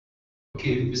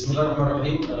Okay,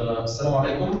 Bismillahirrahmanirrahim. Assalamu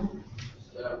alaikum.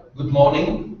 Good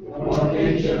morning.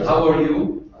 How are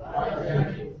you?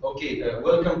 Okay,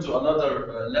 welcome to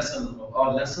another lesson of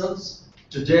our lessons.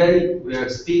 Today we are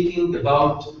speaking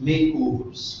about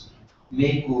makeovers,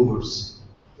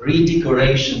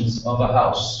 redecorations of a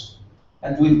house.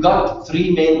 And we've got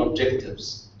three main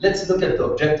objectives. Let's look at the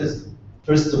objectives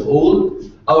first of all.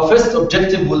 Our first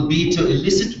objective will be to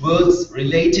elicit words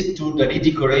related to the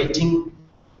redecorating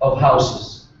of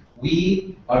houses.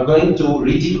 We are going to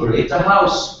redecorate a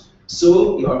house.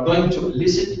 So you are going to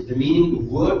elicit the meaning of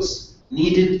words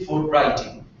needed for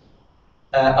writing.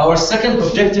 Our second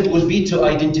objective will be to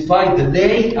identify the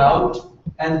layout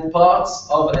and parts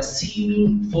of a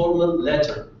semi-formal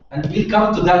letter. And we'll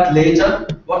come to that later.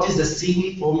 What is a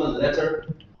semi-formal letter?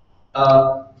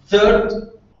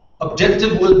 Third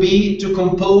objective will be to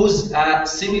compose a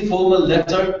semi-formal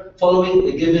letter following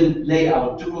a given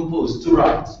layout, to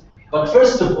write. But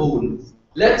first of all,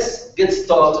 let's get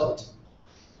started.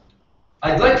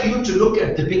 I'd like you to look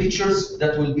at the pictures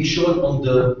that will be shown on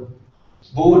the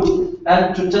board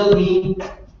and to tell me,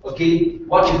 okay,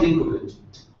 what you think of it.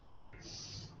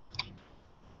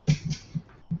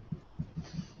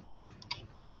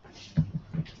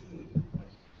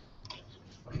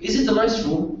 Is it a nice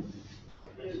room?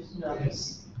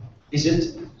 Yes. Is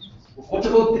it? What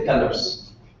about the colors?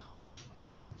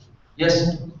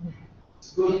 Yes?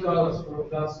 Good colors for a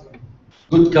classroom.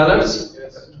 Good colors?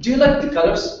 Yes. Do you like the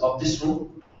colors of this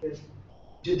room? Yes.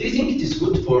 Do you think it is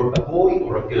good for a boy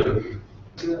or a girl?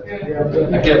 Yeah.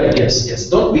 A girl, yes, yes.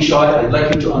 Don't be shy, I'd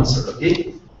like you to answer,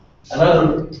 okay?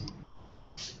 Another.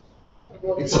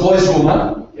 It's a boy's room,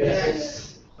 huh?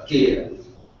 Yes. Okay.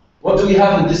 What do we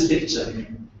have in this picture?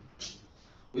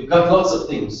 We've got lots of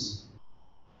things.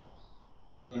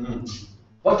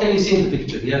 What can you see in the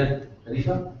picture? Yeah,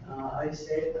 Khalifa?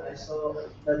 I saw a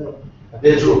bedroom. A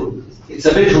bedroom. It's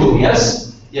a bedroom,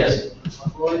 yes? Yes. A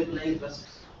boy playing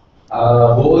basketball.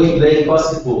 A boy playing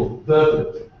basketball.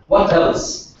 Perfect. What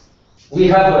else? We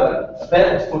have a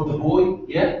bed for the boy,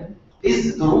 yeah?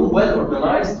 Is the room well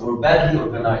organized or badly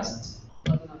organized?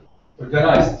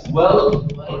 Organized. Well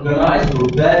organized or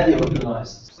badly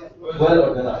organized? Well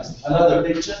organized. Another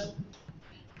picture.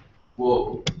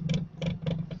 Whoa.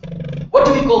 What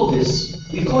do we call this?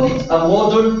 We call it a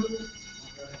modern.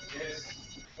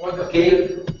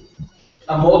 Okay.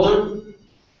 A modern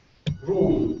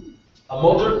room. A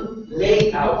modern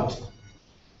layout.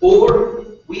 Or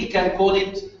we can call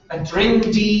it a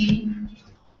trendy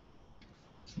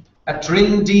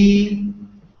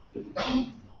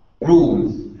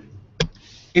room.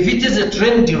 If it is a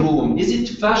trendy room, is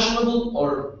it fashionable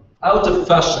or out of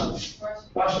fashion?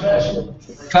 Fashionable.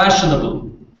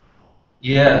 Fashionable.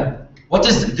 Yeah. What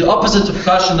is the opposite of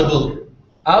fashionable?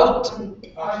 Out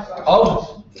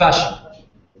of fashion.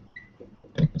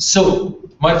 So,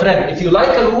 my friend, if you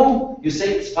like a room, you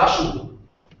say it's fashionable.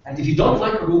 And if you don't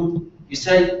like a room, you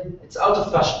say it's out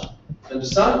of fashion.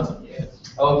 Understand?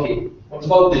 Yes. Okay. What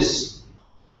about this?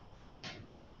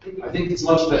 I think it's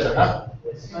much better, huh?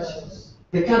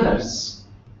 The colors.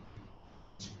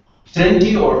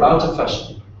 Trendy or out of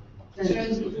fashion?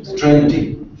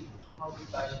 Trendy.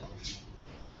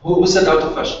 Who said out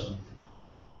of fashion?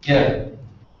 Yeah.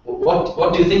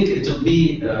 What do you think it will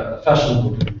be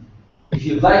fashionable? If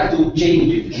you'd like to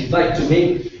change it, if you'd like to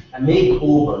make a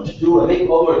makeover, to do a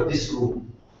makeover of this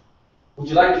room, would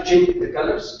you like to change the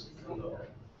colors? No.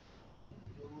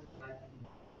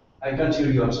 I can't hear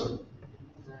you, I'm sorry.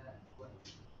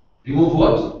 Remove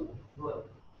what?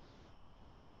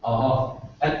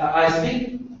 And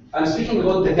I'm speaking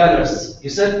about the colors. You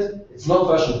said it's not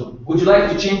fashionable. Would you like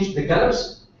to change the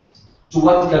colors? To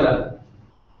what color?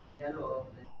 Yellow.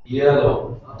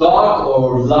 Yellow. Dark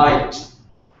or light?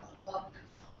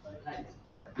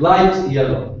 Light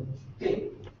yellow. Okay.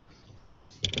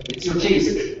 It's your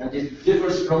taste, and it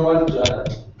differs from one to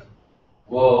another.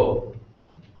 Whoa.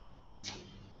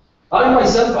 I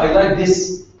myself, I like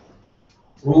this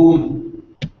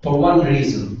room for one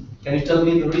reason. Can you tell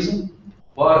me the reason?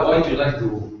 Why do you like the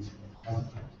room?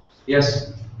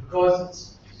 Yes?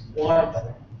 Because it's white.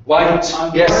 White,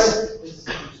 And yes. white is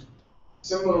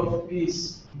symbol of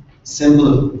peace.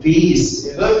 Symbol of peace.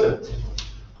 Yes. Perfect.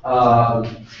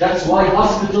 That's why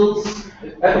hospitals,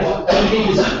 everything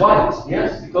is white,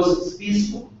 yes, because it's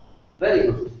peaceful. Very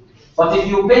good. But if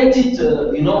you paint it,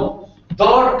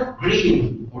 dark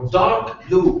green or dark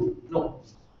blue, no.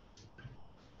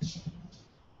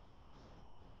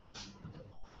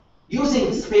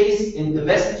 Using space in the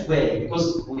best way,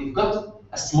 because we've got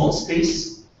a small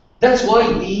space, that's why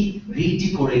we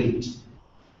redecorate.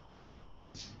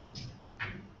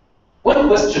 One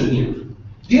question here.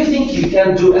 Do you think you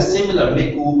can do a similar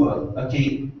makeover,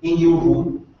 okay, in your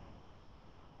room?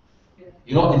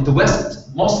 You know, in the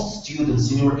West, most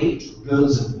students in your age,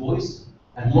 girls and boys,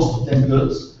 and most of them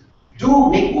girls, do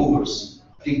makeovers.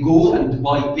 They go and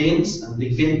buy paints and they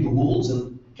paint the walls.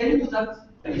 And can you do that?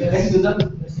 Can you do that?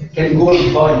 Can you go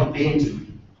and buy paint?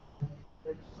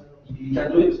 You can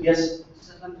do it. Yes.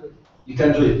 You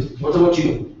can do it. What about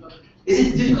you? Is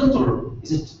it difficult or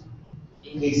is it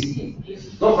easy?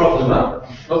 No problem, huh?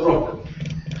 No problem.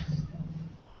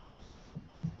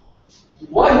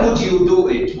 Why would you do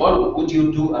it? Why would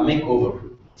you do a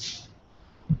makeover?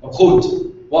 A coat.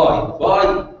 Why?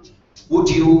 Why would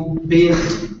you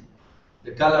paint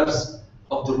the colors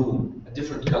of the room a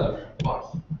different color? Why?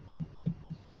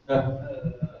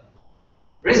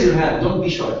 Raise your hand. Don't be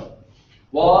shy.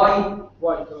 Why?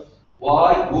 Why?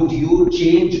 Why would you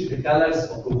change the colors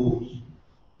of the walls?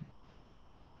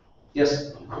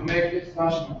 Yes. To make it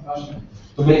fashionable.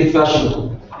 To make it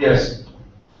fashionable. Yes.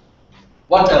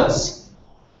 What else?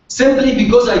 Simply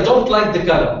because I don't like the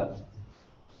color.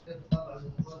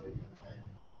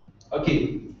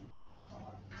 Okay.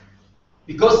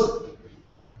 Because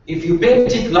if you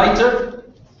paint it lighter,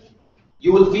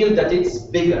 you will feel that it's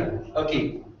bigger.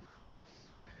 Okay.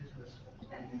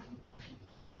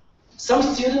 Some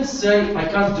students say, I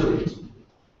can't do it.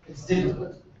 It's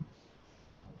difficult.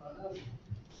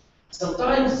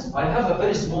 Sometimes I have a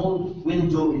very small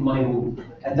window in my room,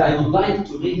 and I would like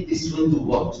to make this window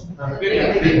what?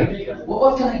 Bigger.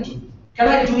 What can I do? Can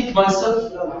I do it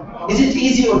myself? Is it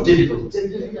easy or difficult?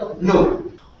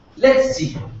 No. Let's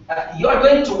see. You are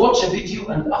going to watch a video,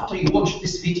 and after you watch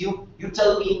this video, you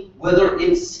tell me whether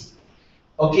it's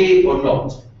okay or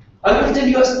not. I will tell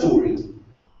you a story.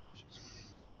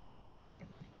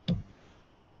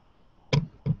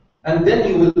 And then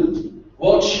you will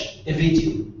watch a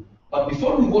video. But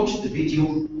before we watch the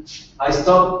video, I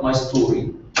start my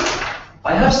story.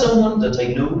 I have someone that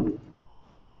I know,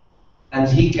 and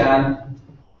he can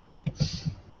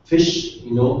fish,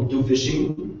 you know, do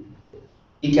fishing.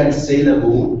 He can sail a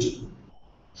boat.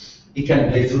 He can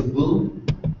play football.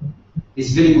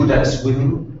 He's very good at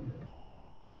swimming.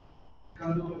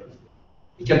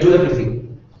 He can do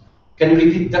everything. Can you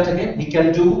repeat that again? He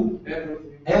can do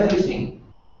everything.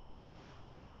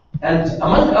 And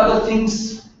among other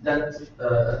things that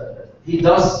he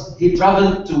does, he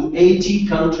traveled to 80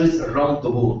 countries around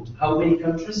the world. How many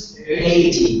countries?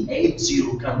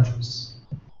 80 countries.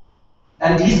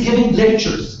 And he's giving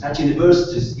lectures at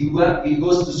universities. He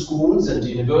goes to schools and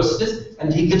universities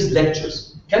and he gives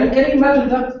lectures. Can you imagine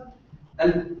that?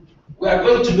 And we are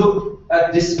going to look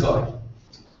at this guy.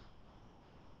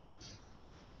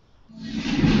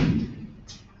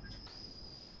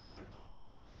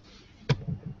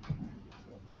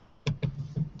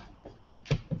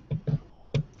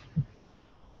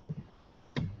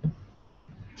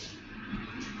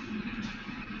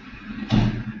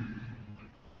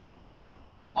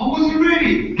 I wasn't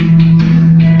ready.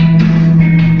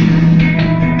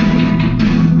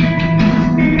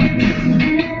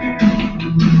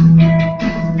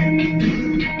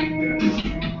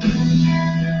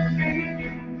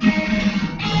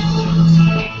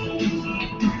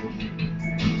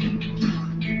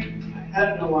 I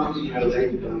had no idea how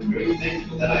late, but I'm very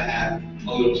thankful that I have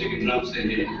a little chicken drum set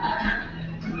here.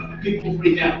 People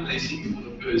freak out when they see me for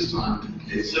the first time.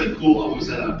 It's so cool. I was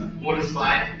at a water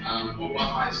slide all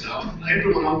by myself.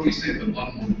 Everyone always said the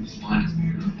bottom of the slide is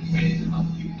waiting for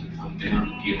other people to come down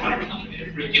and get right up there,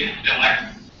 freaking out. They're like,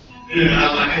 yeah,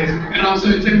 I'm like, and I was so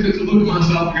tempted to look at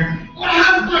myself and go, what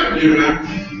happened? You know?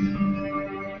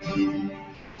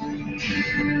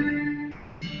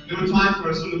 There were times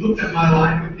where I sort of looked at my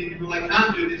life and thinking, well, I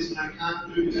can't do this and I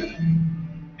can't do that.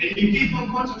 And you keep on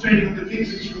concentrating on the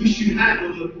things that you wish you had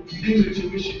or the things that you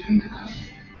wish you didn't have.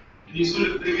 And you sort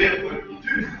of forget what you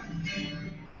do have.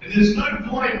 And there's no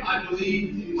point, I believe,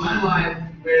 in my life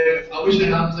where I wish I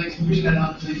had other things, I wish I had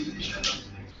other things, I wish I had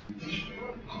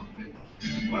other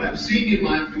things. What I've seen in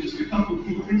life are just a couple of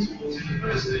key principles. And the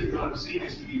first thing that I've seen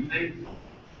is to be thankful.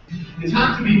 It's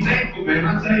hard to be thankful, man.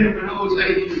 I tell you, when I was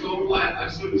 8 years old, I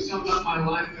sort of summed up my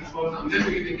life and thought, I'm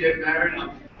never going to get married.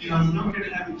 I'm not going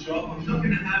to have a job. I'm not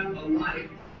going to have a life.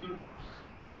 What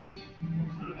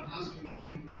kind of a husband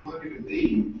am I going to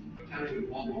be? I can't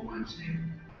even hold my wife's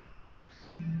hand.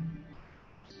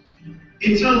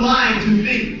 It's a lie to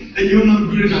think that you're not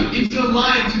good enough. It's a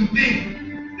lie to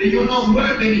think that you're not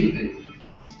worth anything.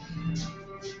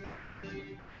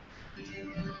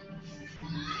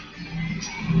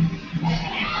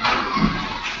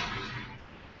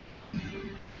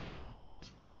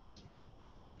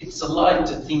 It's a lie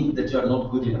to think that you are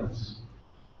not good enough.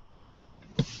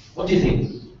 What do you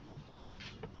think?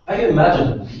 I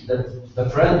imagine that the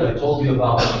friend I told you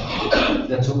about,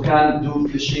 that who can do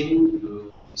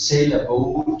fishing, sail a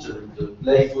boat,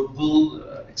 play football,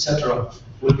 etc.,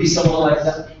 will be someone like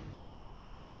that.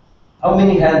 How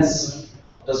many hands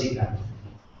does he have?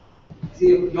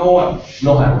 No one.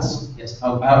 No hands. Yes.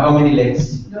 How many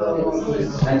legs? No.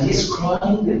 And he's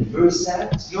crying and very sad.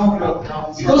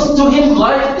 Because to him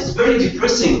life is very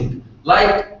depressing.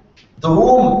 Like the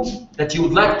room that you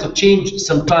would like to change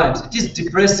sometimes, it is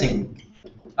depressing.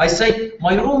 I say,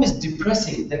 my room is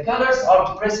depressing. The colors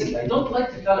are depressing. I don't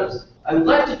like the colors. I would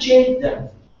like to change them.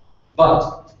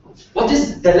 But what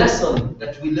is the lesson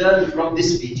that we learn from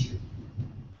this video?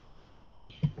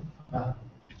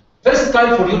 First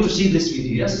time for you to see this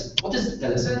video, yes? What is the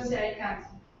lesson? Don't say I can't.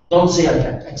 Don't say I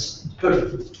can't. Excellent.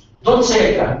 Perfect. Don't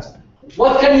say I can't.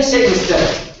 What can you say instead?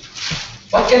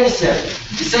 What can you say?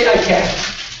 You say I can.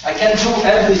 I can do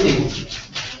everything.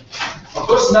 Of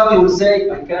course, now you will say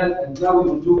I can, and now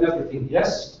you will do everything.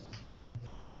 Yes?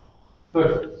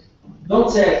 Perfect. Don't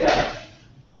say I can't.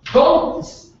 Don't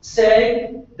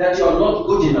say that you are not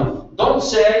good enough. Don't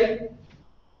say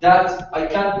that I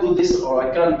can't do this or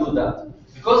I can't do that.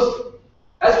 Because,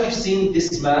 as we've seen,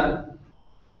 this man,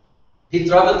 he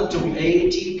traveled to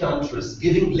 80 countries,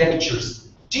 giving lectures,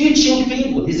 teaching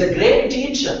people. He's a great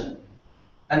teacher.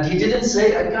 And he didn't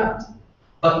say, I can't.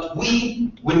 But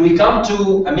we, when we come to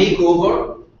a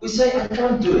makeover, we say, I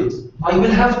can't do it. I will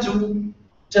have to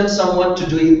tell someone to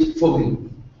do it for me.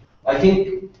 I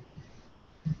think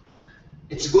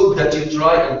it's good that you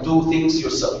try and do things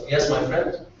yourself. Yes, my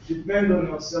friend? Depend on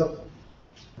yourself.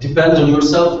 Depend on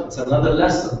yourself. It's another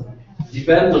lesson.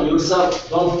 Depend on yourself.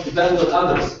 Don't depend on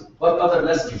others. What other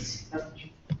lessons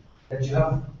that you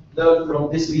have learned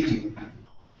from this video?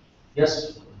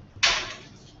 Yes?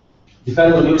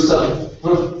 Depend on yourself.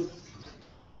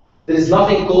 There is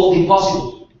nothing called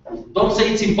impossible. Don't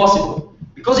say it's impossible.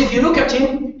 Because if you look at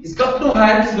him, he's got no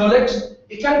hands, no legs.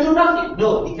 He can do nothing.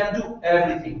 No, he can do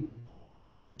everything.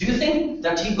 Do you think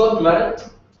that he got married?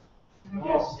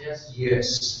 Yes, yes.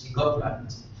 Yes, he got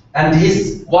married. And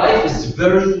his wife is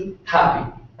very happy.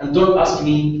 And don't ask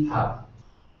me how.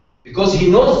 Because he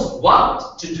knows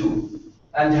what to do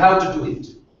and how to do it.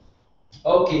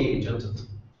 Okay, gentlemen.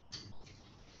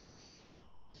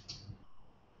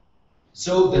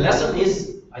 So the lesson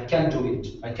is, I can do it.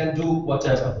 I can do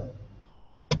whatever.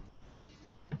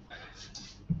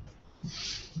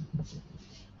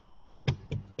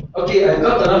 Okay, I've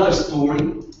got another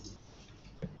story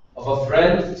of a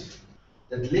friend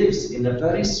that lives in a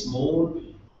very small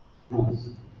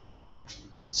room.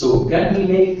 So can we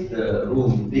make the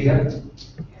room bigger?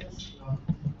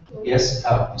 Yes,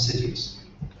 how? You said yes.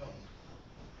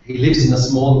 He lives in a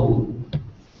small room.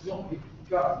 No,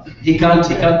 God. He can't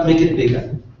make it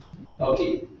bigger.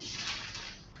 Okay.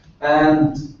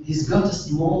 And he's got a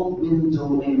small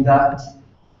window in that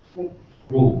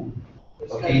room.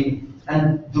 Okay.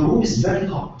 And the room is very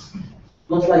hot.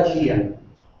 Not like here.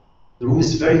 The room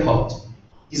is very hot.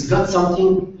 He's got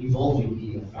something revolving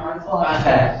here. A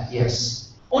fan,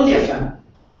 yes. Only a fan.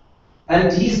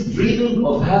 And he's dreaming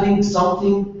of having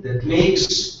something that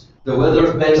makes the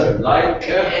weather better, like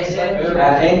an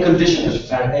air conditioner,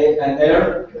 an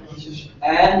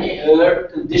air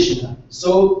conditioner.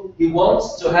 So he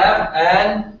wants to have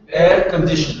an air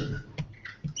conditioner.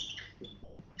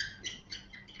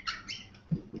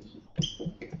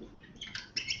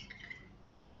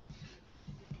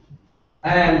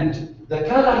 And the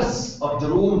colors of the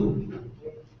room,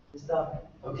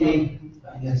 okay,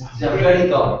 yes, they're very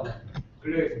dark,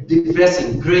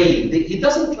 depressing, gray. He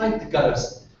doesn't like the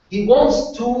colors. He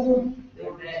wants to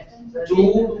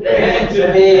paint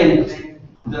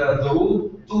the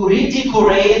room, to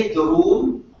redecorate the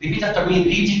room. Repeat after me,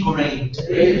 redecorate.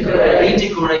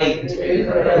 Redecorate.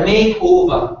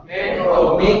 Makeover.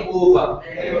 Makeover.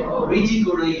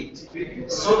 Redecorate.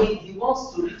 So he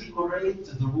wants to redecorate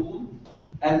the room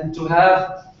and to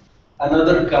have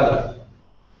another color.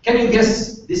 Can you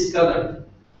guess this color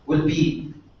will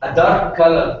be a dark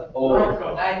color or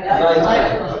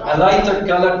a lighter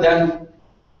color than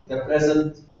the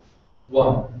present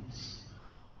one?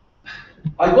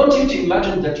 I want you to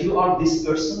imagine that you are this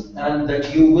person and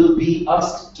that you will be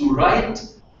asked to write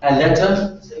a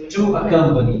letter to a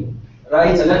company.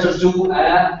 Write a letter to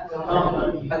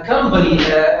a company.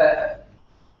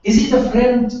 Is it a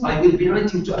friend? I will be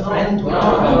writing to a friend?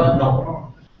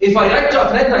 No. If I write to a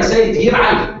friend, I say, Dear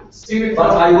Ali.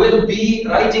 But I will be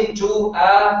writing to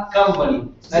a company.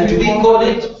 And we call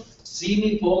it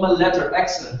semi-formal letter.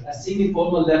 Excellent. A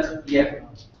semi-formal letter. Yeah.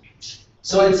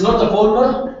 So it's not a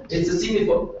formal, it's a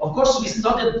semi-formal. Of course, we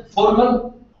studied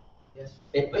formal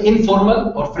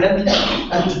informal or friendly,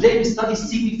 and today we study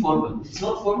semi-formal. It's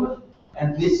not formal,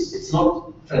 and it's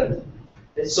not friendly.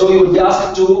 So you will be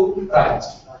asked to write.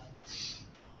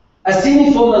 A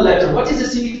semi-formal letter. What is a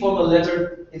semi-formal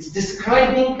letter? It's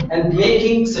describing and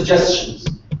making suggestions.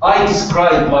 I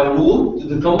describe my room to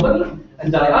the company,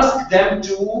 and I ask them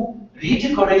to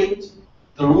redecorate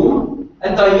the room,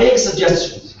 and I make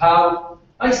suggestions. How?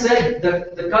 I said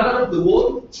that the color of the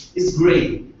wall is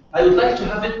gray. I would like to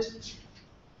have it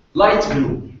light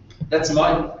blue. That's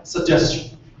my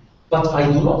suggestion. But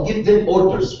I do not give them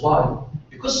orders. Why?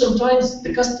 Because sometimes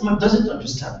the customer doesn't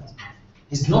understand.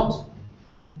 He's not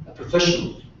a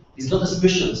professional. He's not a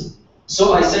specialist.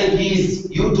 So I say, please,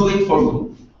 you do it for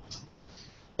me.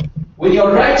 When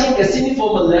you're writing a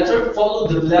semi-formal letter, follow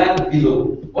the plan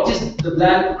below. What is the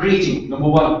plan? Greeting, number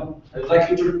one. I would like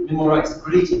you to memorize.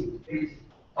 Greeting.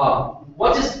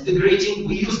 What is the greeting?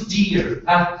 We use dear,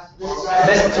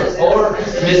 Mr. or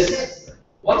Miss.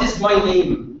 What is my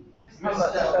name?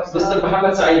 Mr.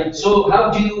 Muhammad Saeid. So how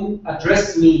do you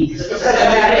address me? Dear,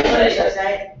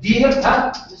 Dear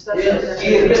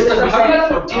Mr.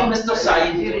 Muhammad or dear Mr.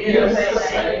 Saeid?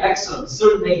 Excellent.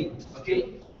 Surname. Okay?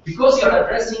 Because you're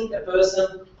addressing a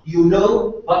person you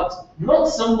know, but not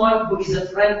someone who is a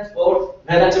friend or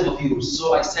relative of yours.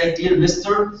 So I say, dear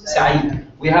Mr. Saeid.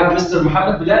 We have Mr.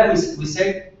 Muhammad Bilal, we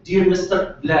say, dear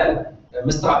Mr. Bilal.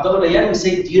 Mr. Abdullah Rayyan, we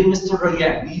say, dear Mr.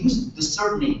 Rayyan. We use the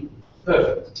surname.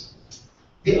 Perfect.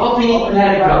 The opening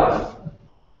paragraph.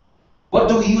 What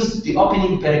do we use the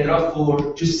opening paragraph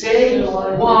for? To say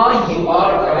why you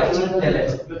are writing the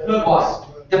letter. Why?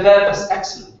 The purpose.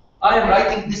 Excellent. I am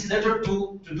writing this letter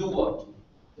to do what?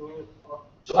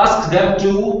 To ask them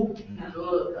to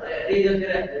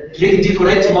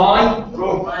redecorate my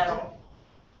room.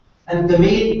 And the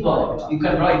main part, you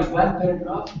can write one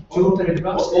paragraph, two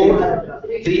paragraphs, or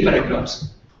three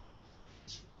paragraphs.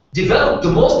 Develop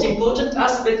the most important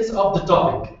aspects of the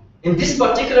topic. In this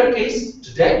particular case,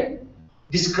 today,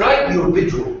 describe your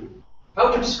bedroom.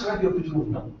 How to describe your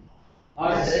bedroom now?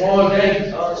 A small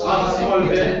bed, a small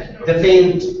bed. The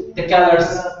paint, the colors,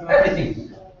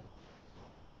 everything.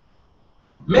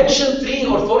 Mention 3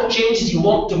 or 4 changes you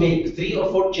want to make. 3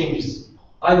 or 4 changes.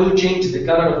 I will change the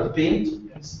color of the paint.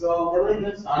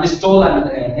 Install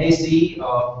an AC,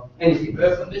 anything.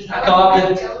 A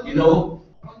carpet, you know.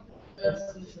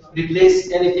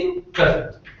 Replace anything.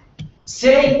 Perfect.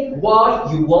 Say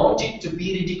why you want it to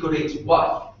be redecorated.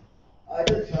 Why? I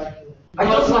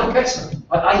don't like it.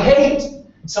 I hate.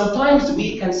 Sometimes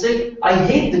we can say, I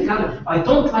hate the color. I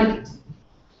don't like it.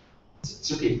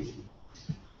 It's okay.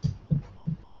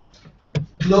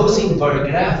 Closing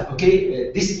paragraph.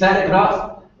 Okay. This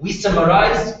paragraph, we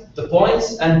summarize the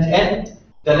points and end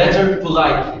the letter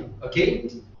politely. Okay.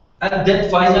 And then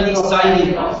finally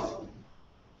signing off.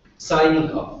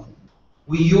 Signing off.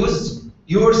 We use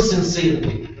yours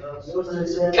sincerely.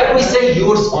 Can we say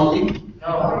yours only?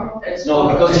 No. No,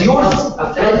 because yours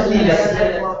are friendly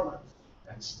letter.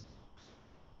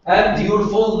 And your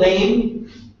full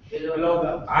name,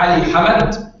 Ali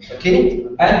Hamad, okay?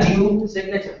 And you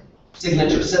signature.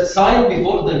 Sign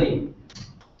before the name.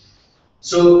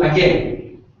 So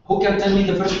again, who can tell me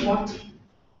the first part?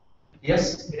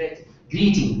 Yes?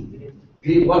 Greeting.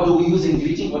 What do we use in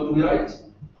greeting? What do we write?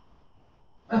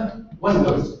 One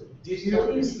word.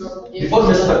 Before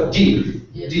Mr. Dear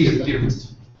Mr.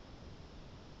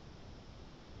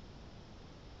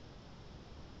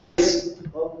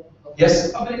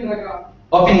 Yes?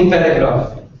 Opening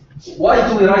paragraph. Why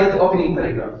do we write the opening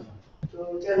paragraph?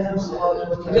 To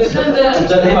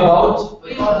tell him about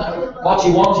what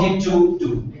you want him to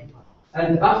do.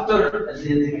 And after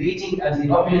the greeting and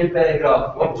the opening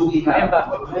paragraph, what do we have?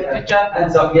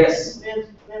 Hands up, yes.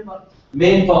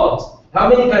 Main part. How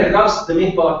many paragraphs the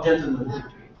main part, gentlemen?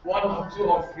 1 or 2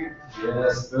 or 3.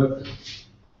 Yes, perfect.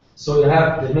 So you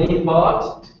have the main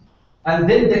part, and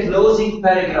then the closing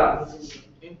paragraph.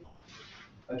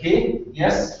 Okay?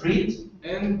 Yes, read.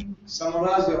 And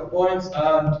summarize your points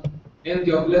and end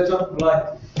your letter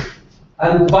politely.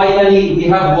 And finally, we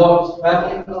have what?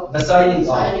 The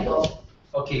signing off.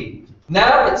 Okay.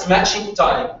 Now it's matching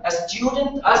time. A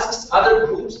student asks other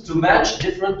groups to match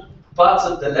different parts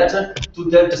of the letter to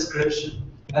their description.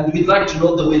 And we'd like to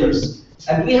know the winners.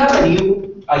 And we have a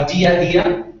new idea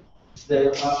here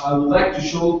that I would like to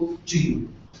show to you.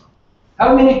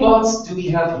 How many parts do we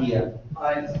have here?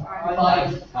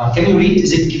 5. Can you read?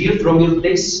 Is it clear from your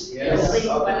place? Yes.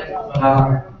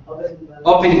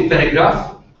 Opening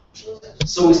paragraph.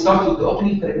 So we start with the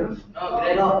opening paragraph.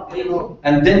 No.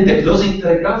 And then the closing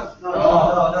paragraph.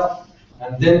 No.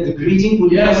 And then the greeting will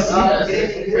be. Yes.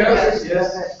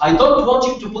 I don't want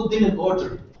you to put them in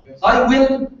order. I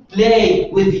will play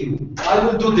with you. I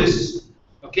will do this.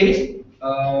 Okay?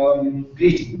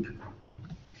 Greeting.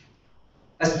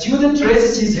 A student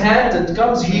raises his hand and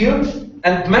comes here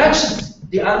and matches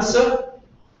the answer,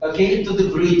 okay, to the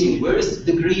greeting. Where is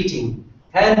the greeting?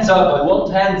 Hands up. I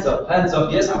want hands up. Hands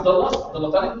up. Yes, Abdullah?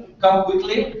 Abdullah Tariq, come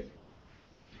quickly.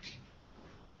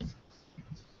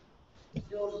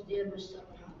 Yours, dear Mr.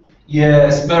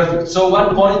 Yes, perfect. So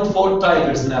 1 point for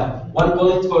Tigers now. 1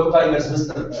 point for Tigers,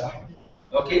 Mr.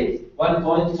 Okay, 1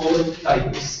 point for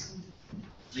Tigers.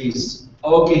 Please.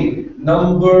 Okay,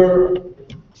 number.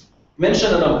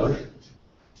 Mention a number.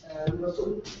 Number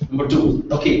 2. Number 2.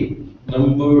 Okay,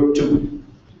 number 2.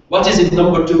 What is it,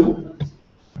 number 2?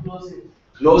 Closing.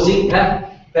 Closing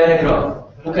a paragraph.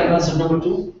 Who can answer number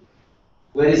 2?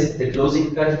 Where is the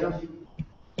closing paragraph?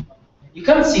 You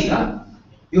can't see that.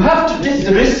 You have to take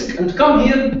the risk and come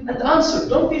here and answer.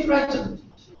 Don't be frightened.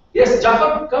 Yes,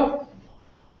 Jafar, come.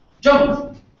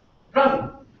 Jump.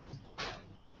 Run.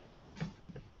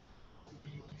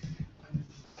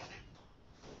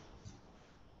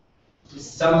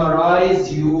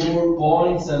 Summarize your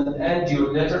points and end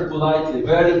your letter politely.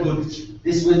 Very good.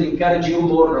 This will encourage you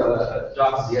more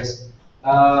jobs. Yes.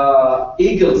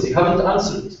 Eagles, you haven't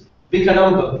answered. Pick a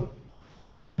number.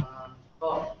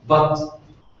 4. But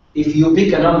if you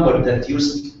pick a number that your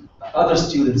other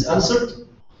students answered,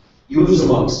 you lose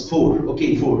marks. 4.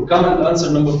 Okay, 4. Come and answer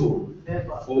number 4.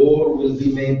 4 will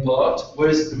be main part. Where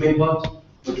is the main part?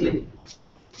 Quickly.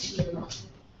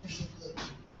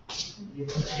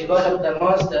 Develop the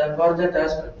most important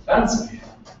aspect. Answer.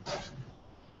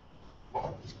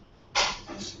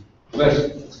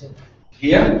 Where?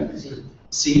 Here?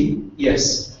 C.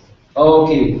 Yes.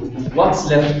 Okay. What's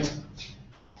left?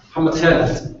 Muhammad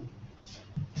Khalid.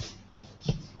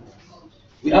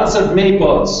 We answered many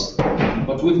parts,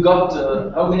 but we've got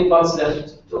how many parts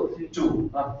left? 2.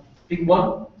 Pick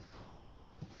one.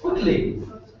 Quickly.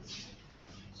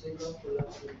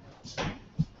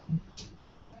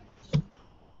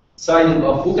 Signing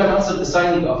off. Who can answer the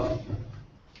signing off?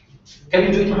 Can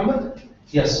you do it, Muhammad?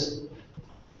 Yes.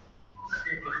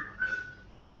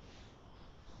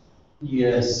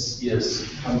 Yes,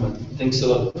 Muhammad. Thanks a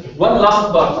lot. One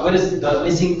last part. Where is the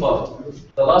missing part?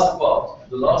 The last part.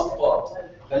 The last part.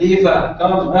 Khalifa,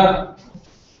 come.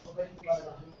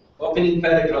 Opening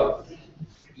paragraph.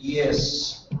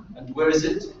 Yes. And where is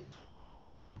it?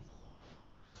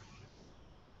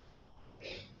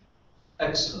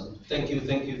 Excellent. Thank you.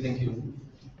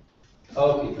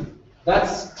 Okay.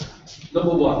 That's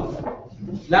number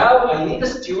 1. Now I need a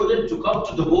student to come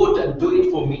to the board and do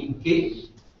it for me. Okay?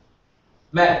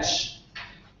 Match.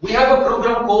 We have a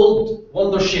program called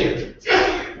Wondershare.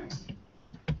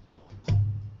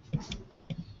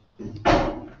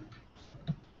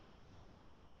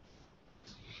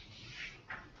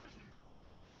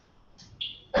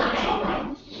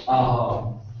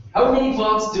 How many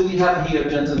parts do we have here,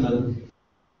 gentlemen?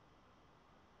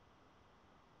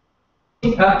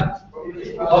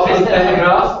 Opening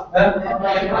paragraph,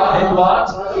 main part,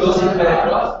 closing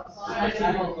paragraph.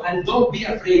 And don't be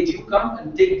afraid. You come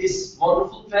and take this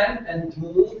wonderful pen and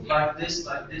move like this,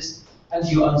 and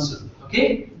you answer.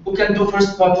 Okay? Who can do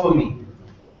first part for me?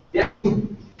 Yeah.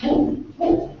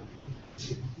 Move.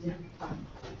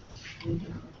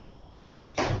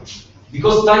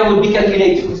 Because time will be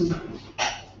calculated.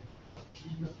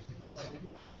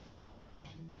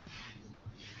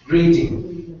 Greeting.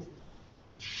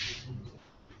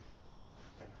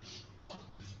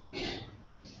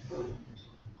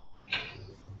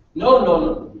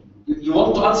 No. You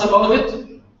want to answer all of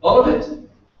it? All of it?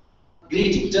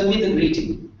 Greeting. Tell me the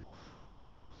greeting.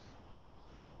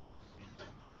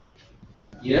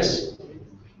 Yes?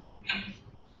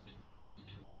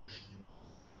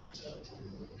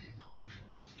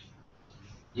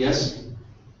 Yes?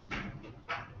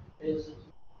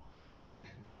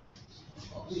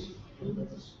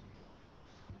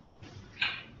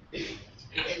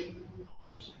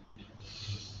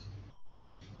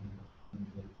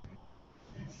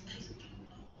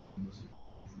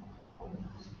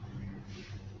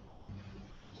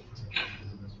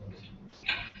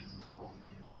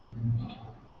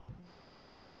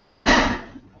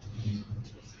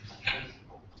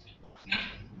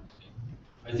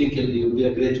 I think you'll be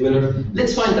a great winner.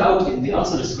 Let's find out if the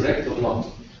answer is correct or not.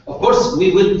 Of course,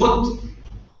 we will put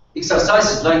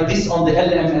exercises like this on the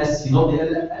LMS. You know the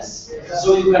LMS?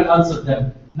 So you can answer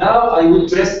them. Now I will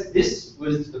press this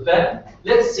with the pen.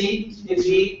 Let's see if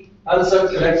he answered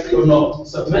correctly or not.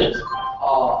 Submit.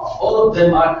 All of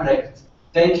them are correct.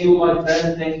 Thank you, my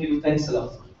friend. Thank you. Thanks a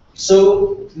lot.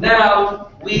 So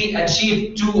now we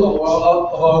achieved 2 of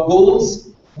our goals.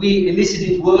 We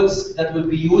elicited words that will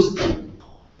be used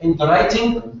in the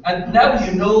writing, and now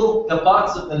you know the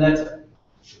parts of the letter.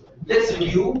 Let's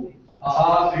review.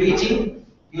 Greeting,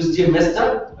 use dear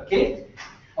Mister, okay?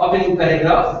 Opening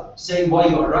paragraph, saying why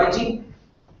you are writing.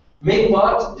 Main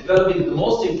part, developing the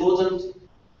most important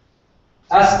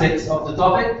aspects of the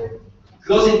topic.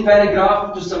 Closing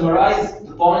paragraph to summarize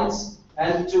the points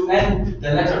and to end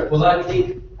the letter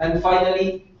politely. And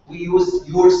finally, we use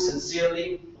yours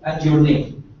sincerely and your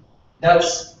name.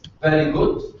 That's very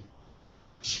good.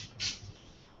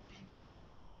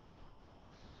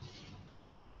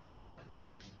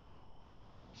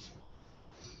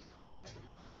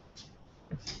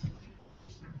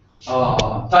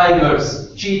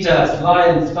 Tigers, cheetahs,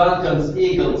 lions, falcons,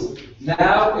 eagles.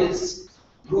 Now it's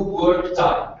group work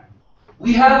time.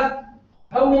 We have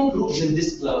how many groups in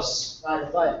this class?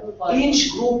 Five.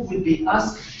 Each group will be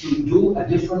asked to do a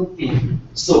different thing.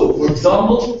 So, for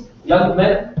example, young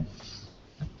men,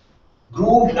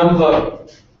 group number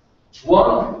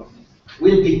 1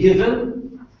 will be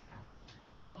given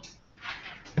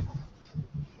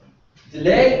the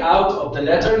layout of the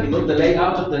letter. You know the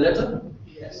layout of the letter?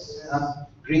 Yes.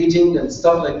 Greeting and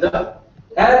stuff like that.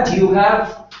 And you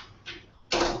have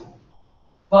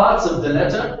parts of the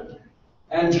letter,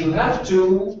 and you have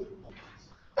to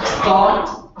start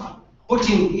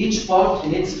putting each part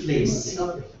in its place.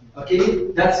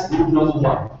 Okay, that's group number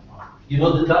 1. You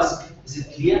know the task, is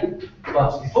it clear?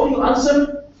 But before you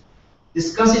answer,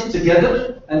 discuss it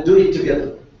together and do it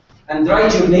together. And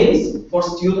write your names for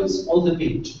students on the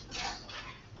page.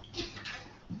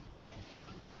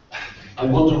 I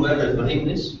wonder where Ibrahim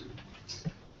is.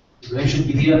 Ibrahim should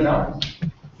be here now.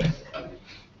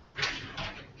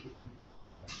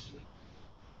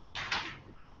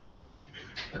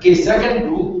 Okay, second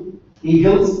group,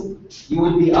 eagles, you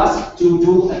will be asked to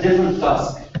do a different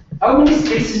task. How many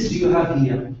spaces do you have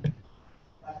here?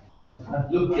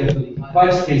 Look carefully,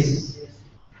 5 spaces.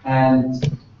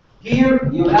 And here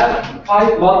you have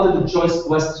 5 multiple choice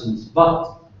questions,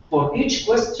 but for each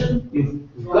question, you've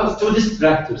got 2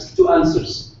 distractors, 2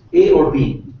 answers, A or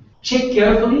B. Check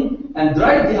carefully and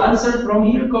write the answer from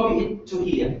here, copy it to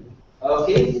here.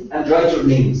 Okay? And write your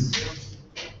names.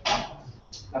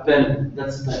 A pen,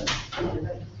 that's a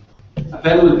pen. A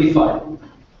pen will be fine.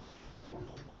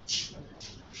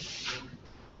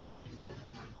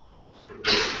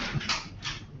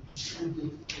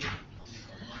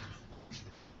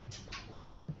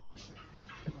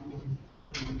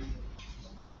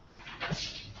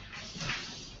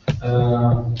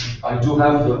 I do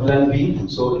have the plan B,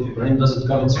 so if Ibrahim doesn't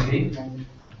come, it's okay.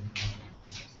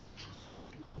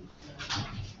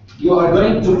 You are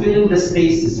going to fill in the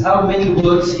spaces. How many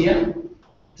words here?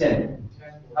 10.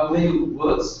 How many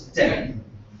words? 10.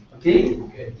 Okay?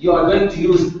 You are going to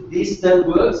use these 10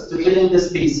 words to fill in the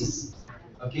spaces.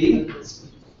 Okay?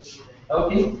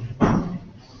 Okay?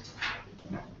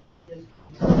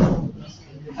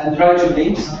 And write your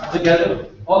names together.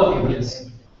 All of you, yes.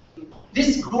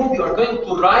 This group, you are going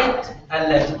to write a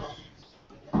letter.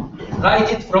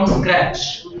 Write it from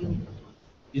scratch.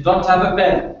 You don't have a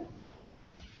pen.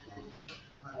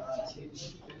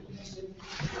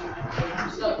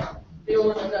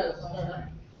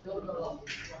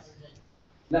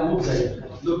 No,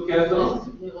 look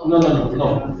carefully.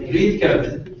 No. Read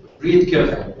carefully. Read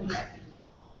carefully.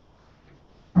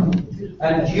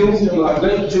 And you are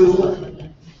going to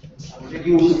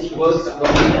use words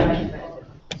from here.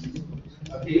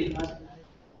 Okay.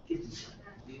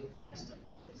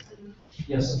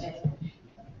 Yes.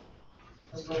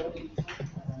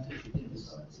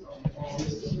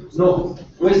 No.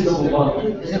 Where's number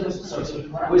 1? Sorry.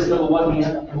 Where's number 1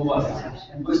 here? Number 1.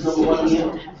 Where's number 1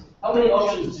 here? How many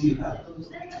options do you have?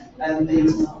 And they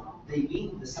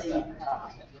mean the same.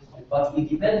 But we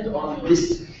depend on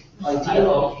this idea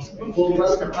of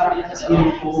formal,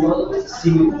 informal,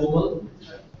 semi-formal.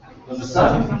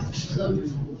 Understand?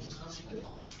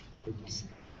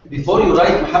 Before you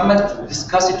write, Muhammad,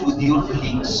 discuss it with your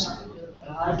colleagues.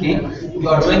 Okay? You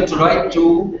are going to write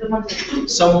to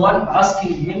someone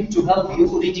asking him to help you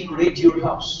redecorate your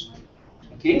house.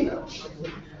 Okay?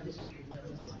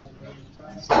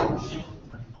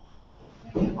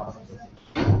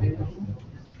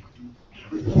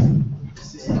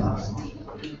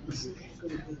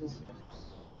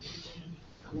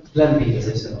 Plan B, as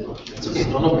I said. It's okay,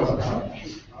 no problem.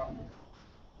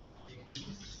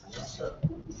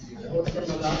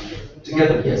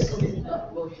 Together, yes.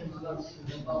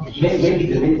 Maybe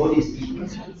the main body is B.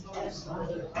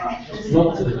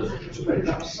 Not the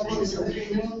paragraphs.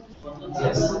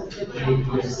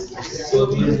 Yes. So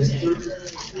we understood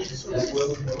that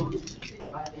well.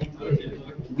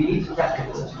 we need to track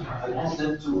it. I want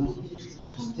them to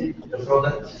stick the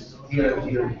product here and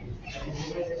here.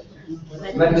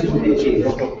 Magnet will be okay,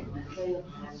 no problem.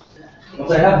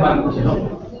 But I have magnet, you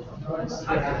know.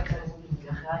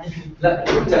 لا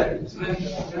exactly.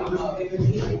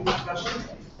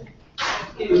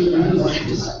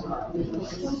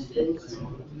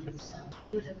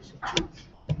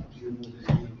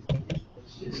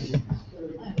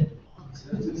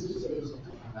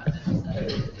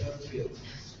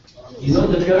 You know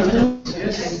the curtain?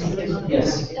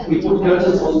 Yes. We put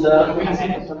curtains on the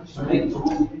to make the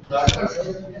room darker.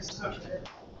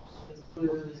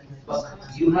 But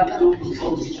you have to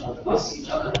consult each other, ask each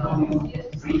other how you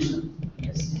reach them.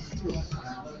 Yes.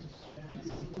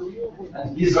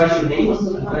 And please write your names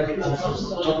and write your answers.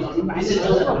 This is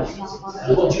not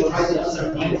I want you to write the answer.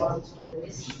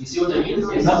 You see what I mean?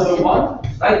 Number one,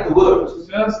 write the word.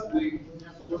 First,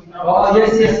 Oh,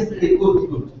 yes, yes,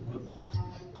 good.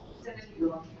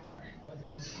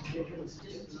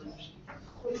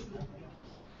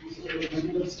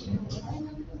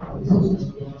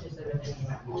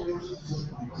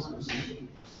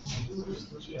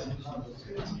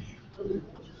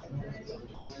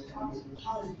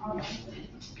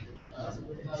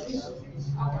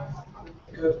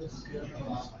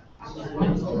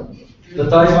 The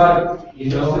timer, you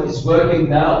know, is working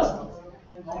now.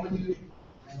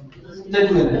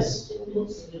 10 minutes.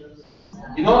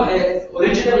 You know,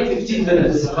 originally 15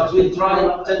 minutes, but we'll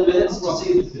try 10 minutes to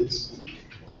see if it fits.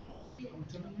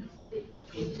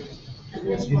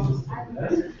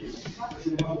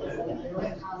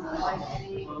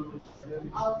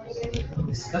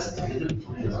 Discuss together.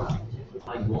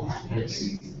 I want, yes,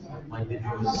 my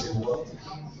bedroom is small,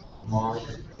 my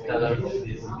color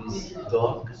is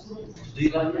dark. Do you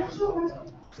like it?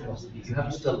 You have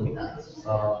to tell me,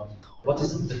 what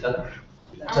is the color?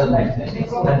 Tell me,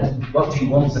 and what do you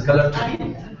want the color to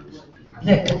be?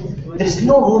 Black. There is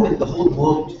no room in the whole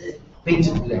world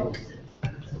painted black.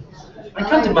 I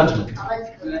can't imagine it.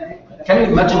 Can you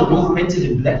imagine a room painted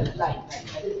in black?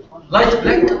 Light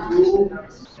black?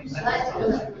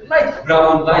 Light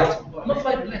brown, not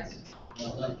light black.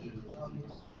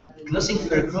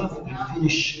 Classic aircraft, you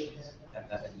finish,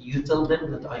 you tell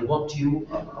them that I want you,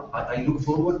 I look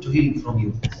forward to hearing from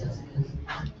you.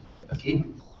 Okay?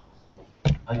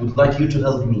 I would like you to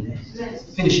help me.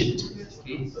 Finish it.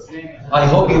 Okay? I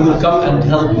hope you will come and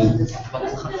help me. But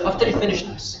after you finish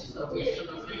this,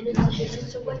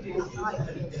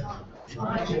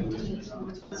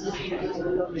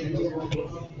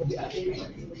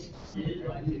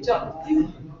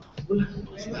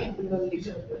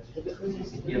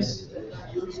 yes.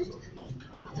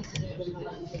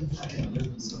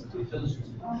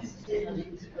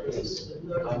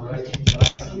 I'm writing.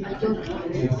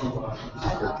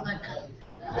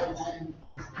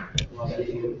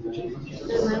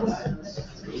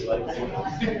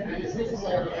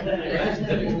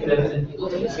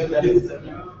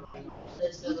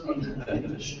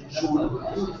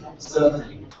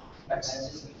 Certainly.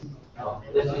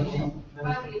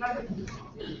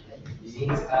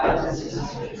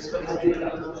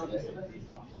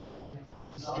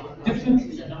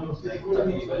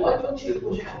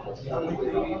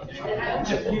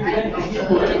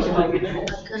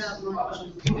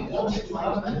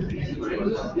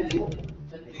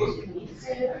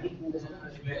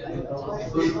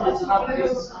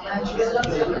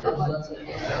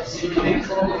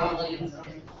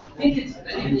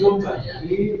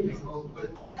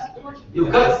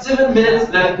 You've got 7 minutes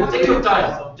left. Take your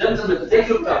time, gentlemen. Take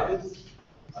your time.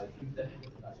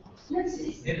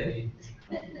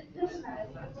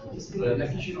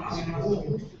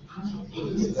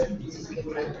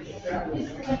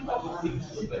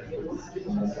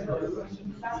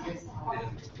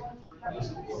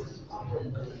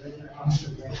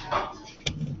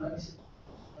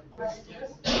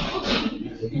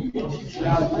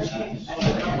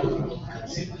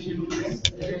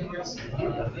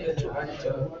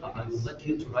 I would like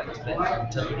you to write back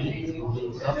and tell me if you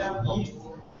will have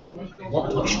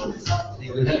what option they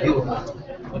will help you or not.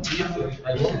 But here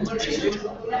I want to change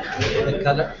the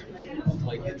color of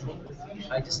my bedroom.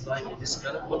 I just like this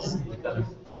color. What is the color?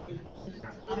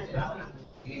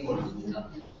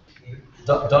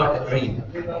 Dark green.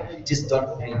 It is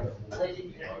dark green.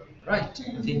 Right.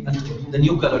 Okay. And the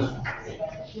new color.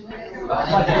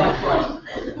 Right.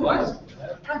 Right.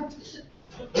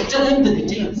 Tell him the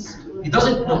details. He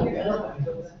doesn't know.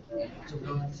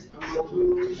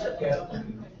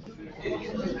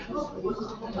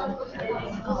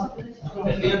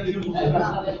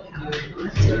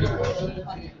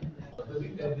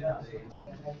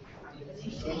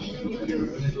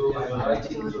 So I'm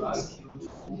writing to ask you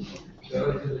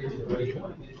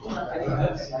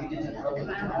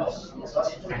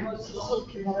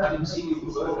having seen you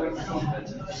before, I think that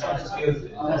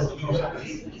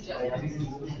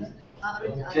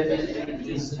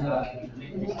definitely is out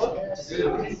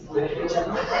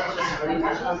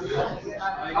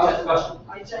of question.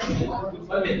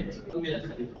 1 minute, 1 minute.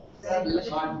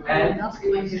 And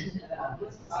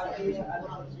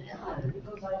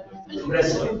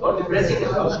pressing, or the pressing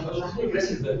is out.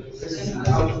 Pressing the pressing is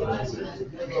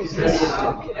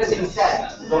out. Pressing is sad.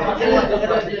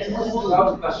 Out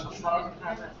of question.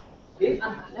 Okay?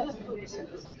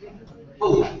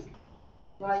 Pull.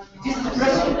 This is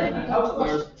pressing out of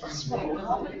question.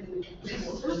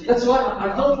 That's why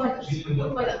I don't like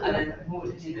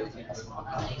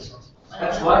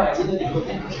That's why I didn't look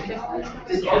at it.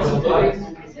 This is also why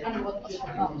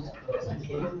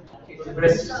the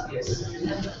breast, yes.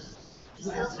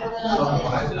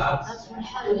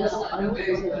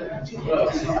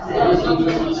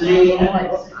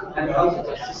 And out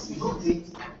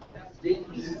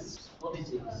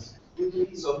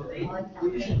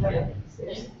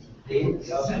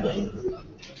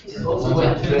is also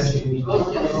interesting because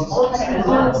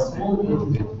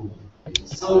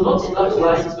so not enough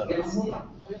light gets in.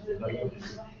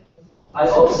 I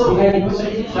also had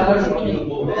color on the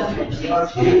wall.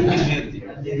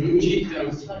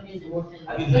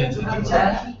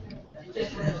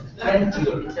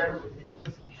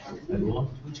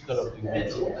 Which color do you want?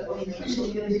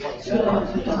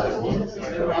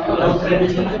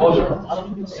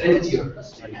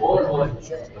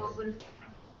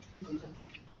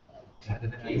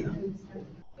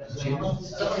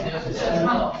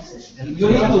 You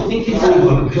need to think it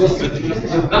over because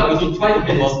you've got 5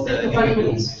 minutes. 5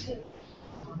 minutes.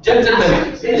 Gentlemen,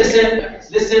 listen.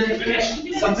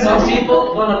 Some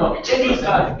people, no. Take your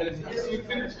time.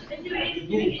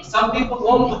 Some people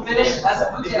want to finish as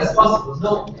quickly as possible.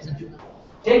 No.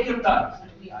 Take your time.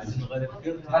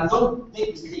 And don't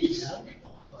make mistakes.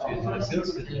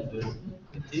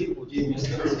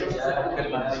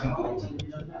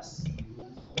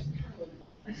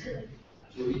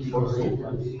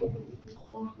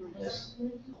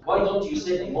 Why don't you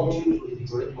say they want you to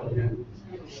decorate what you do?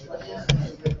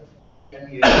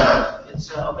 It's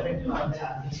opening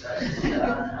market.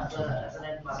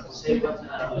 Say what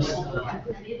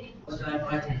I'm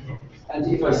writing. And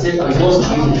if I say I want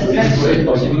you to decorate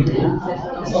what you do,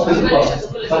 it's not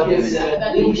difficult, but it's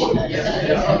info.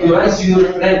 You ask your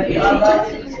friend,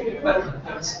 but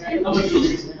number 2,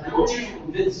 I want you to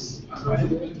convince.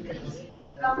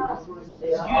 I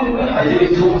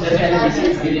didn't know that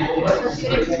anything really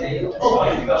over. Oh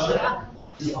my gosh.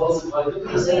 It's also by the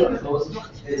percent because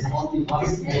there is only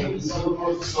one name, so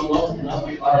not enough.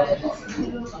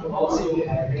 Also,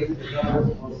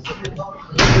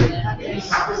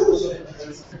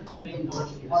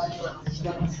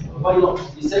 why not?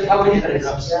 You said how many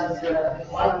paragraphs?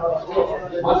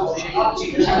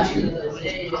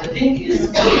 The thing is,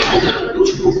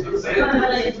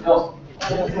 no.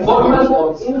 Formal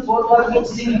or informal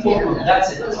means informal.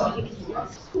 That's it.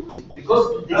 Because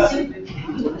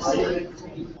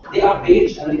they are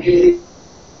paid and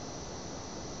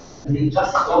they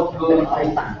just don't go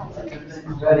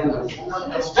very well.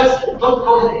 Just don't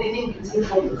call it anything, it's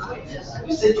informal.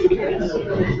 You said you can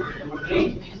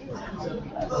great.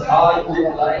 I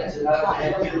would like to have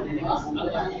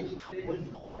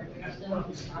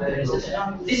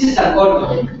this is an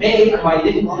order. Make my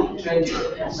living trend.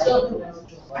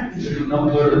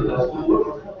 Number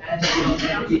 4.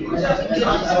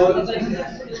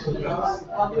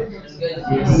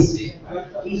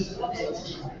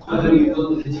 Whether you go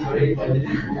to the decorate by the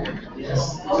yes.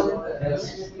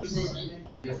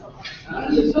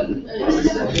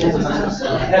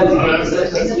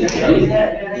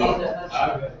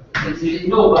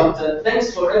 No, but thanks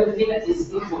for everything that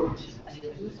is important.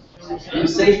 You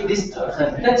say this,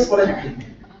 thanks for everything.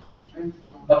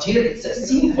 But here it's a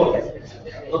scene for it.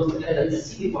 Not a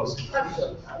scene for it.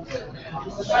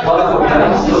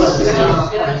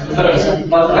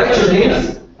 But actually,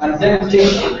 and then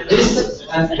take this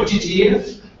and put it here.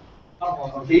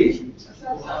 Okay?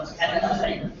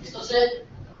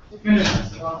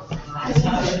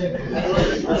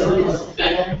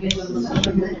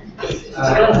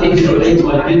 Integrate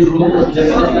my bedroom,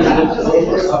 definitely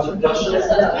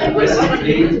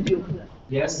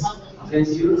yes, thank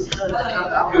you.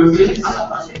 Perfect,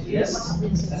 yes.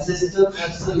 Assistant,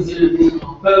 absolutely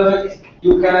perfect.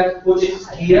 You can put it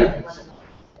here.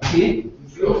 Okay?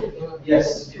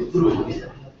 Yes, true.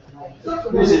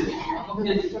 Use it.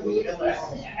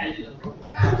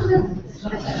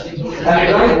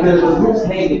 And write the group's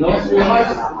name, you know?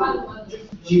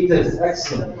 Cheaters,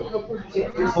 excellent.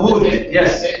 Food,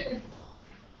 yes.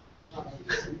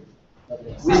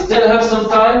 We still have some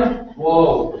time?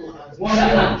 Whoa. 1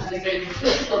 minute.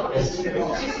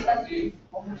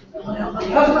 You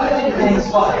have to write things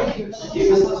fine. Give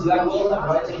us this blackboard, I'm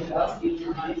writing it out.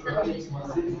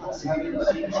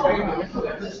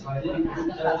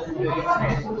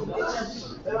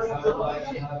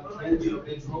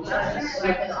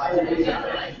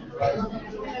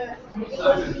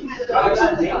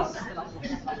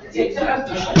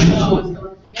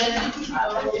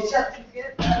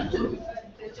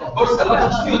 Of course, a lot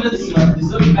of students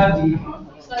deserve to have the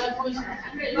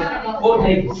 4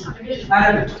 names.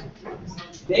 Arabic.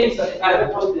 Names of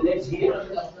Arabic. Put the names here.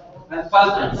 And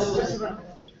Falcons.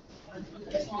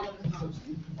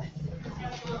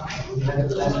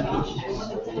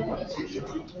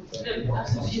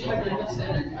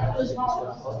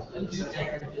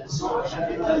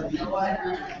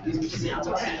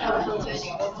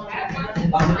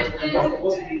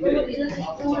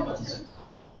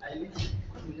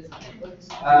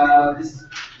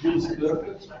 This group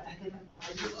is perfect.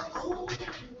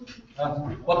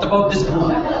 What about this group?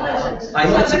 I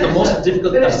know it's the most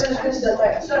difficult task.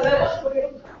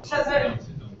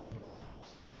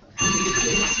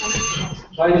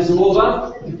 Time is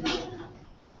over.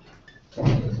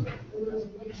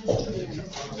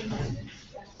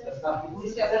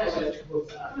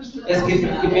 Yes, give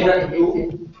me that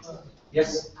blue.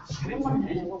 Yes.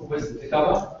 Where's the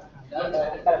cover?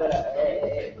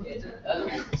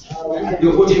 You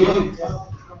put it.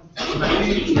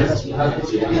 Yes, you have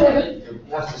to. You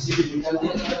have to see it.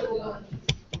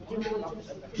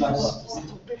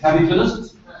 Have you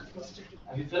finished?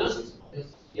 Have you finished?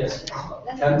 Yes.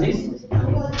 Candy?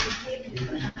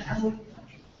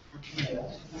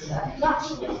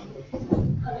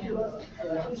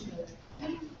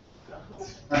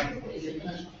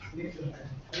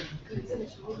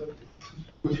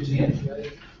 Put it here.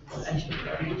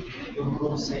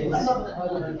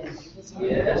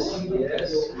 Yes,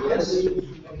 yes.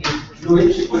 Do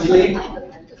it quickly.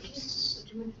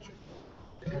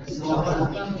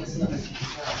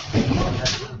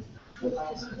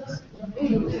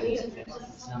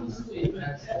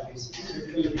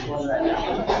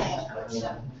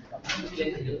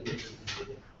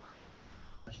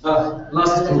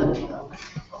 Last group.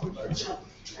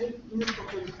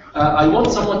 I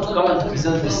want someone to come and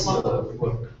present this work.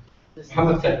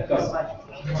 Muhammad Khalid, come.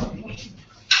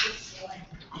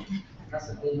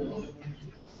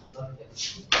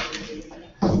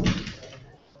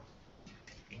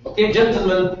 Okay,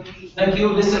 gentlemen, thank you.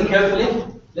 Listen carefully.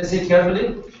 Listen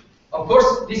carefully. Of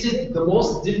course, this is the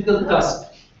most difficult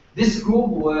task. This group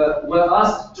were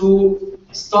asked to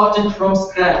start it from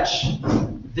scratch.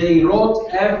 They wrote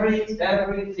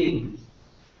everything,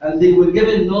 and they were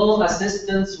given no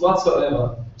assistance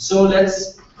whatsoever. So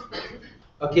let's,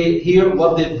 hear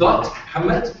what they've got.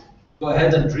 Muhammad, go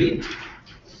ahead and read.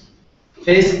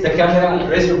 Face the camera and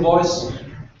raise your voice.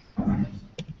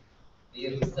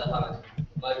 Dear Mr. Hamid,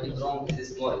 my bedroom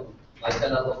is small. My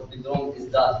color of bedroom is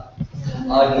dark.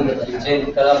 I want to change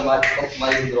the color of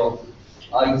my bedroom.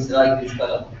 I dislike this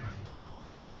color.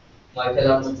 My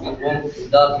color of bedroom is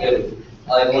dark yellow.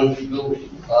 I want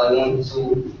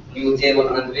to new table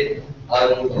and bed.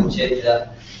 I want to change the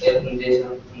air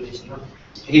conditioner.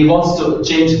 He wants to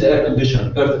change the air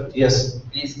conditioner. Perfect. Yes.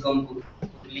 Please come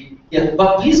quickly. Yeah,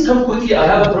 but please come quickly. I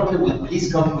have a problem with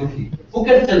please come quickly. Who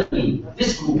can tell me?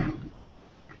 This group.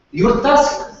 Your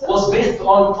task was based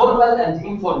on formal and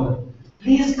informal.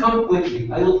 Please come quickly.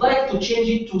 I would like to change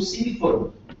it to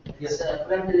semi-formal. Yes.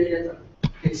 Friendly letter.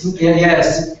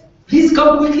 Yes. Please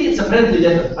come quickly. It's a friendly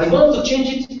letter. I want to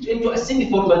change it into a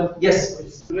semi-formal. Yes.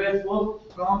 It's grateful.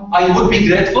 Come. I would be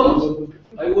grateful.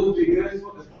 I would be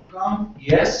grateful if you come.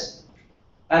 Yes.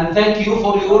 And thank you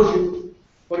for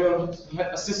your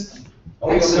assistance.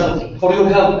 Excellent. For your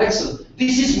help. Excellent.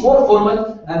 This is more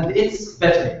formal and it's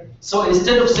better. So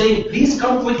instead of saying, please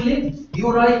come quickly,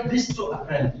 you write this to a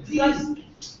friend.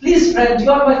 Please friend,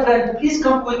 you are my friend, please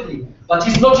come quickly. But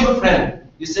he's not your friend.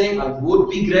 You say, I would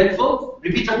be grateful.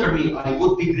 Repeat after me, I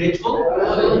would be grateful.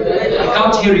 I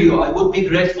can't hear you. I would be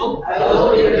grateful.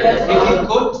 If you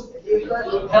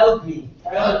could, help me.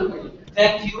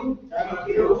 Thank you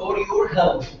for your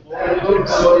help.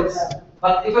 So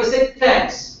but if I say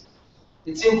thanks,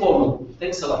 it's informal.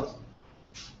 Thanks a lot.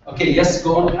 Okay, yes,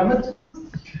 go on, Muhammad.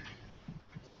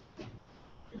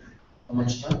 How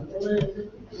much time?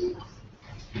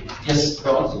 Yes,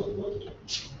 go on.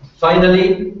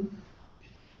 Finally,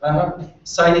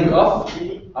 Signing off.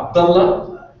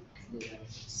 Abdullah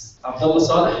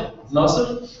Saleh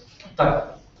Nasser.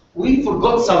 We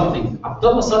forgot something.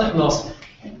 Abdullah Saleh Nasser.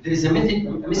 There is a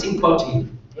missing part here.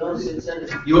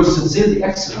 Yours sincerely.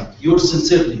 Excellent. Yours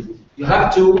sincerely. You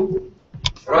have to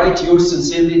write yours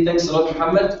sincerely. Thanks a lot,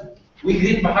 Muhammad. We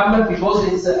greet Muhammad because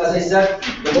it's, as I said,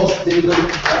 the most difficult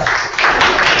task.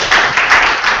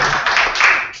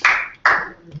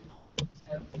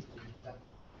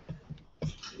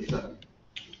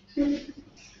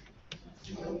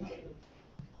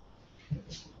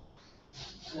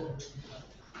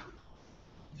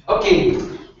 Okay.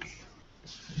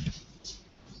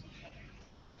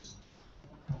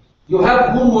 You have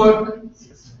homework.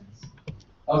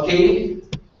 Okay.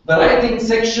 The writing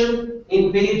section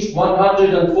in page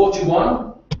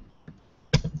 141.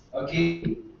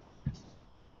 Okay.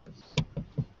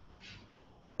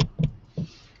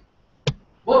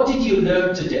 What did you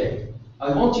learn today?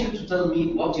 I want you to tell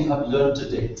me what you have learned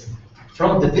today.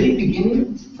 From the very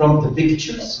beginning, from the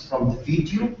pictures, from the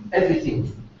video,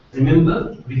 everything.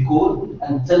 Remember, recall,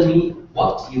 and tell me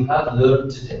what you have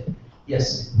learned today.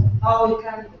 Yes? How we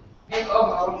can make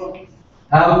over our room.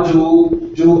 How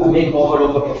to do a makeover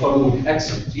of a room.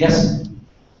 Excellent. Yes?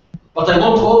 But I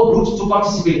want all groups to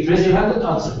participate. Raise your hand and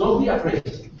answer. Don't be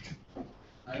afraid.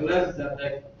 I learned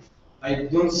that I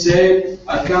don't say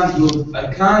I can't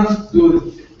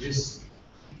do this.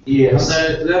 Yes.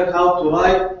 I learned how to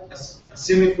write a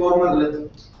semi-formal letter.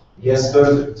 Yes,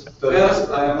 perfect. First,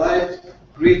 I write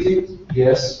greeting,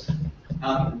 Yes.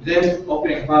 and then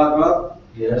opening paragraph,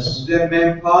 Yes. then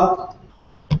main part,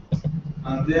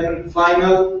 and then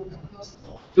final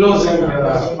closing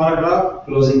paragraph,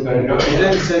 Closing paragraph. and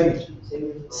then signature.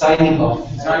 Signing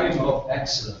off. Signing off.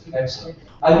 Excellent. Excellent.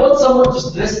 I want someone to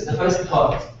stress the first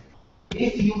part.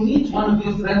 If you meet one of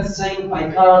your friends saying, I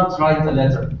can't write a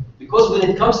letter, because when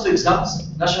it comes to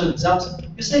exams, national exams,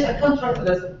 you say, I can't write a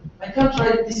letter. I can't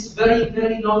write this very,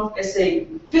 very long essay.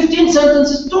 15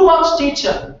 sentences, too much,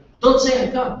 teacher. Don't say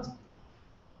I can't.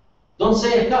 Don't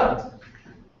say I can't.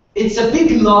 It's a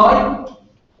big lie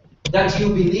that you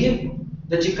believe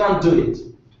that you can't do it.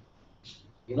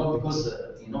 You know, because,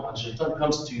 Shaitan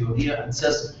comes to your ear and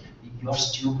says, you're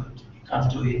stupid, you can't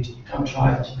do it, you can't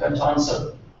write, you can't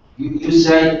answer. You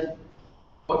say,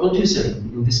 what do you say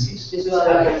in this case?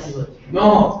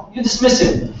 No, you dismiss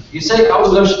him. You say, I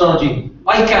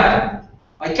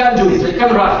can do it, I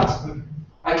can write,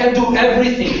 I can do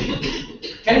everything.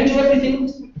 Can you do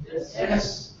everything?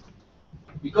 Yes.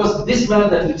 Because this man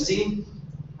that we've seen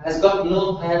has got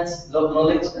no hands, no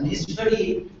legs, and he's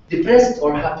very depressed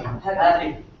or happy.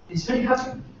 Happy. He's very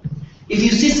happy. If you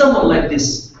see someone like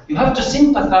this, you have to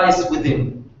sympathize with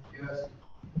him. Yes.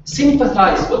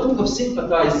 Sympathize. What meaning of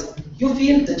sympathize? You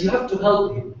feel that you have to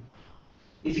help him.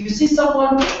 If you see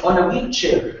someone on a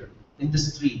wheelchair in the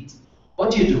street,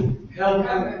 what do? Help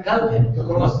him. Help him.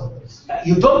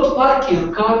 You don't park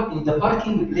your car in the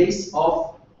parking place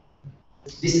of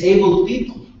disabled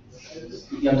people.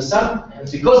 You understand?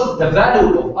 Because the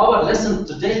value of our lesson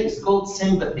today is called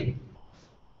sympathy.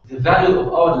 The value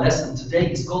of our lesson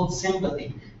today is called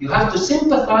sympathy. You have to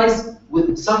sympathize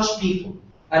with such people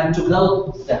and to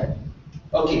help them.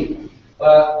 Okay.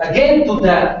 Again to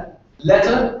that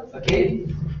letter. Okay.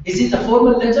 Is it a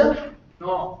formal letter?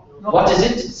 No. What is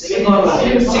it?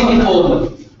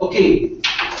 Semi-formal. Okay.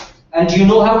 And you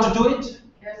know how to do it?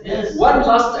 Yes. One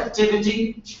last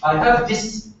activity. I have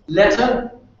this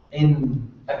letter in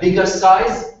a bigger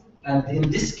size, and in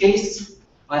this case,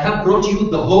 I have brought you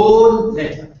the whole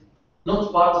letter.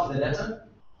 Not part of the letter,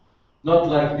 not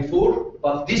like before,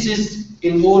 but this is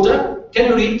in order. Can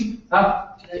you read?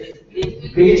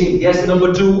 Greeting, yes,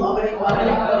 number 2,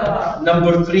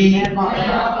 number 3,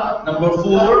 number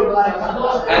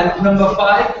 4, and number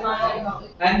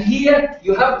 5. And here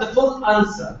you have the full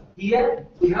answer. Here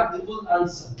we have the full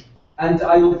answer. And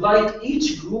I would like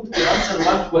each group to answer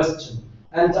one question.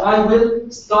 And I will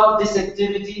start this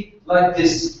activity like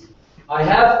this. I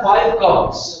have 5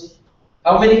 cards.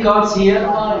 How many cards here?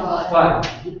 5.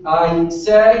 I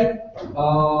say,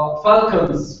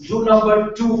 Falcons, do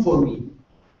number 2 for me.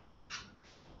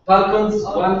 Falcons,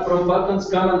 one from Falcons,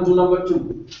 come and do number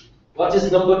 2. What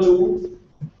is number 2?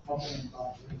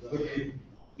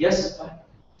 Yes?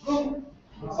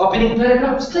 Opening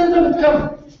paragraph, stand up and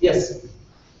come. Yes.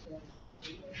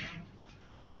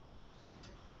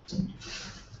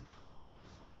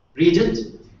 Read it.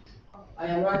 I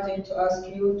am writing to ask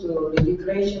you to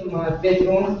redecoration my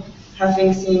bedroom.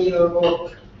 Having seen your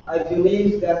work, I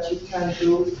believe that you can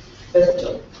do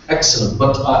better. Excellent.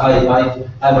 But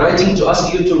I'm writing to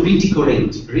ask you to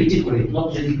redecorate. Redecorate,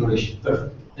 not redecoration.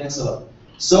 Perfect. Thanks a lot.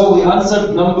 So we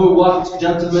answered number what,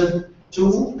 gentlemen?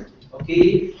 2.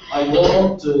 Okay. I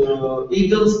want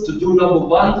Eagles to do number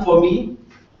 1 for me.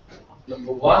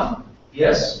 Number 1.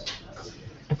 Yes.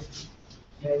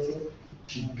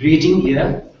 Greeting.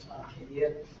 Yeah.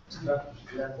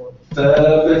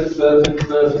 Perfect, perfect,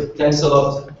 perfect. Thanks a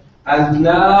lot. And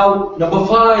now, number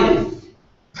 5.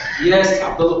 Yes,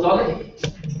 Abdullah Talib.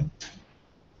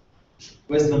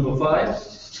 Where's number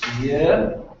 5?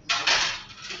 Yeah.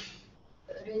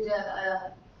 Read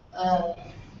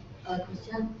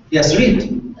question. Yes, read.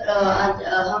 And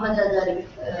Ahmed Azari.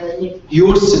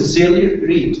 Yours sincerely,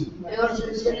 read. Yours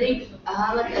sincerely,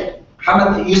 Ahmed Ali.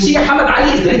 Hamad, you see, Hamad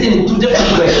Ali is written in 2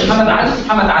 different ways. Hamad Ali,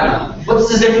 Hamad Ali. What's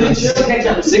the difference?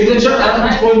 Signature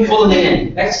and full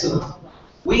name. Excellent.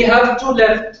 We have 2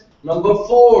 left. Number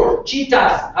 4,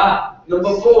 cheetah.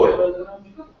 Number 4.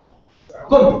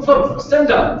 Come, stand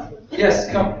up.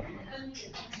 Yes, come.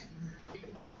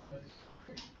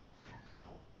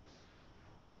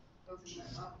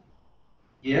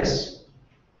 Yes.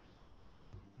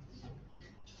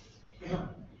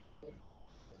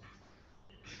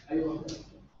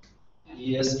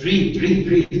 Yes, read.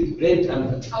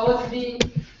 I would be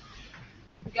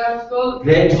grateful.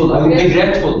 Grateful. I will be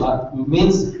grateful.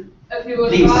 Means If you would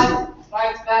please.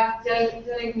 write back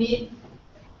telling me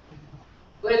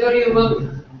whether you will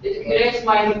decorate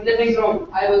my living room.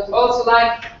 I would also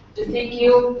like to thank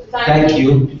you. Thank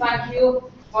you. Thank you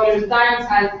for your time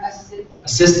and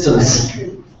Assistance.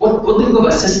 What do you mean by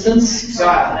assistance?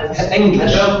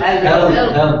 English.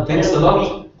 Help. Thanks a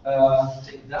lot.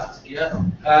 Take that. Yeah.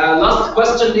 Last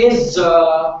question is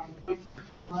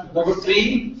number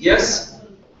 3. Yes.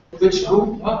 Which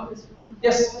group?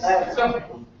 Yes. Come.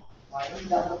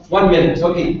 1 minute.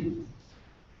 Okay.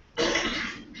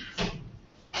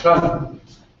 Run.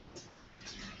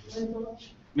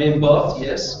 Main part.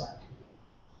 Yes.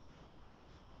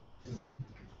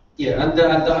 Yeah, and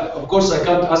of course I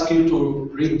can't ask you to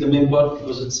read the main part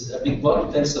because it's a big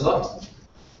part. Thanks a lot.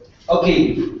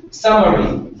 Okay,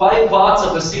 summary. 5 parts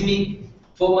of a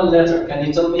semi-formal letter. Can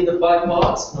you tell me the 5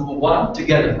 parts? Number 1,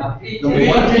 together. Number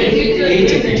 1,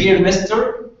 greeting, dear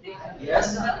Mister.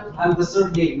 Yes. And the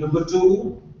third name. Number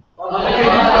 2,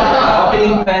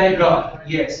 opening paragraph.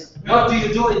 Yes. What do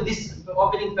you do in this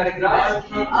opening paragraph?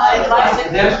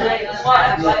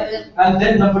 And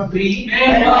then number 3,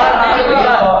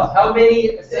 how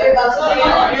many? 3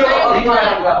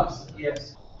 paragraphs.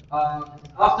 Yes.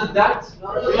 After that,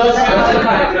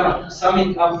 paragraph,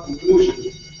 summing up,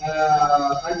 conclusion.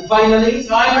 And finally,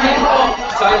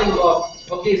 signing off.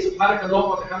 Okay, سبحانك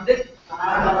اللهم وبحمدك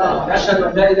أشهد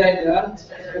أن لا إله إلا أنت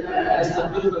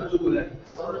أستغفرك وأتوب إليك.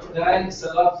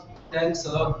 Thanks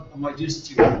a lot, my dear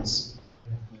students.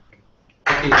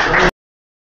 Okay.